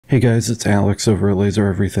Hey guys, it's Alex over at Laser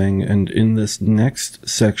Everything, and in this next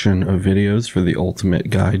section of videos for the ultimate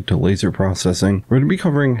guide to laser processing, we're going to be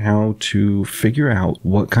covering how to figure out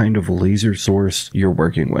what kind of laser source you're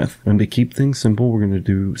working with. And to keep things simple, we're going to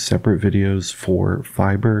do separate videos for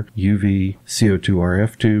fiber, UV, CO2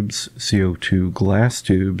 RF tubes, CO2 glass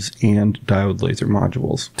tubes, and diode laser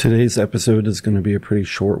modules. Today's episode is going to be a pretty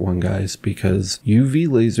short one, guys, because UV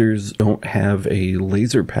lasers don't have a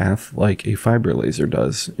laser path like a fiber laser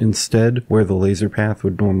does. Instead, where the laser path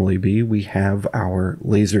would normally be, we have our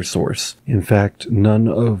laser source. In fact, none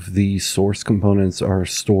of the source components are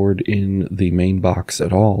stored in the main box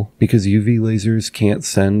at all, because UV lasers can't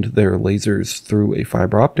send their lasers through a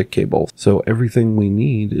fiber optic cable. So everything we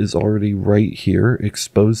need is already right here,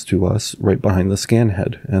 exposed to us, right behind the scan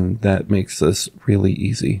head, and that makes this really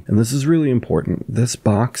easy. And this is really important. This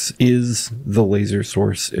box is the laser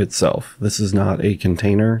source itself. This is not a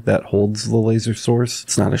container that holds the laser source.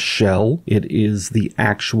 It's not a shell. It is the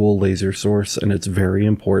actual laser source, and it's very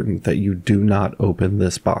important that you do not open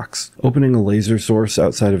this box. Opening a laser source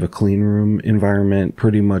outside of a clean room environment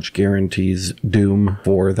pretty much guarantees doom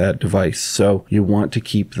for that device. So you want to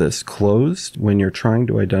keep this closed. When you're trying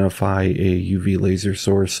to identify a UV laser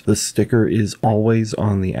source, the sticker is always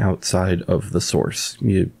on the outside of the source.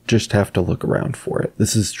 You just have to look around for it.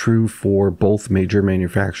 This is true for both major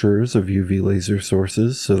manufacturers of UV laser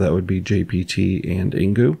sources, so that would be JPT and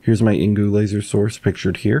Ingu. Here's my Ingu laser source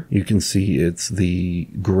pictured here. You can see it's the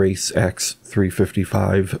Grace X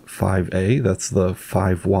 355 5A. That's the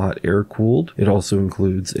 5-watt air-cooled. It also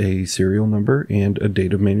includes a serial number and a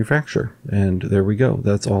date of manufacture. And there we go.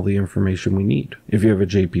 That's all the information we need. If you have a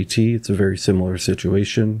JPT, it's a very similar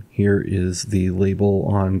situation. Here is the label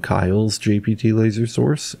on Kyle's JPT laser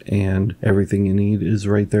source, and everything you need is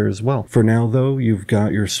right there as well. For now, though, you've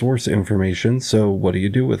got your source information, so what do you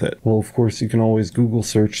do with it? Well, of course, you can always Google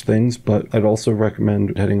search things, but I'd also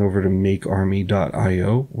recommend heading over to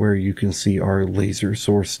makearmy.io, where you can see our laser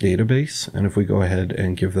source database. And if we go ahead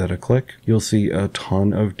and give that a click, you'll see a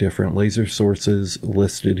ton of different laser sources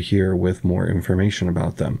listed here with more information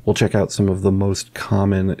about them. We'll check out some of the most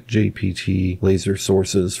common JPT laser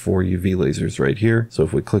sources for UV lasers right here. So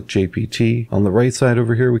if we click JPT, on the right side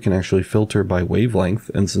over here, we can actually filter by wavelength.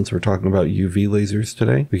 And since we're talking about UV lasers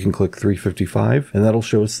today, we can click 355, and that'll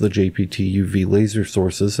show us the JPT UV laser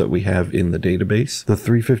sources that we have in the database. The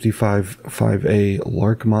 355 5A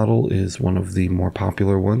LARC model is one of the more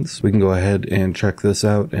popular ones. We can go ahead and check this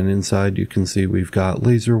out, and inside you can see we've got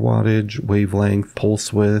laser wattage, wavelength,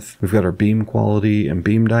 pulse width, we've got our beam quality and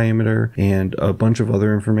beam diameter, and a bunch of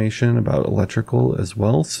other information about electrical as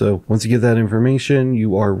well. So once you get that information,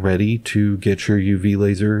 you are ready to get your UV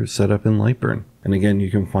laser set up in Lightburn. And again, you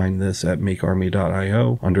can find this at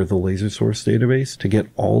makearmy.io under the laser source database to get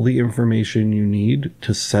all the information you need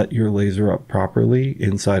to set your laser up properly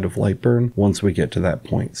inside of Lightburn once we get to that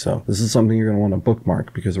point. So this is something you're going to want to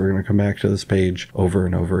bookmark, because we're going to come back to this page over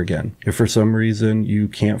and over again. If for some reason you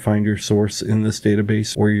can't find your source in this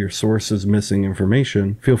database, or your source is missing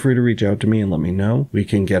information, feel free to reach out to me and let me know. We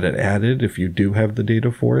can get it added if you do have the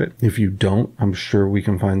data for it. If you don't, I'm sure we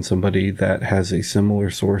can find somebody that has a similar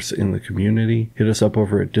source in the community. Hit us up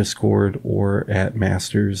over at Discord or at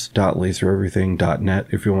masters.lasereverything.net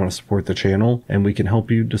if you want to support the channel, and we can help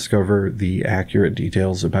you discover the accurate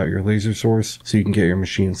details about your laser source so you can get your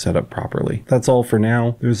machine set up properly. That's all for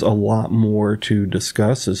now. There's a lot more to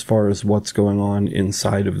discuss as far as what's going on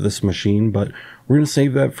inside of this machine, but we're going to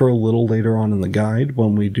save that for a little later on in the guide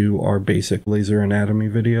when we do our basic laser anatomy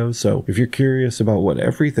video. So if you're curious about what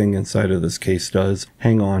everything inside of this case does,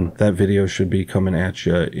 hang on. That video should be coming at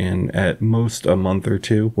you in at most a month or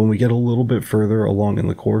two when we get a little bit further along in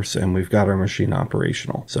the course and we've got our machine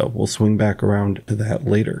operational. So we'll swing back around to that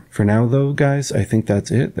later. For now though, guys, I think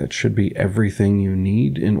that's it. That should be everything you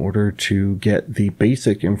need in order to get the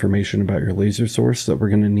basic information about your laser source that we're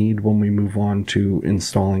going to need when we move on to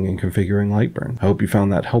installing and configuring Lightburn. I hope you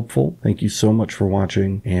found that helpful. Thank you so much for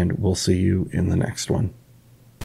watching, and we'll see you in the next one.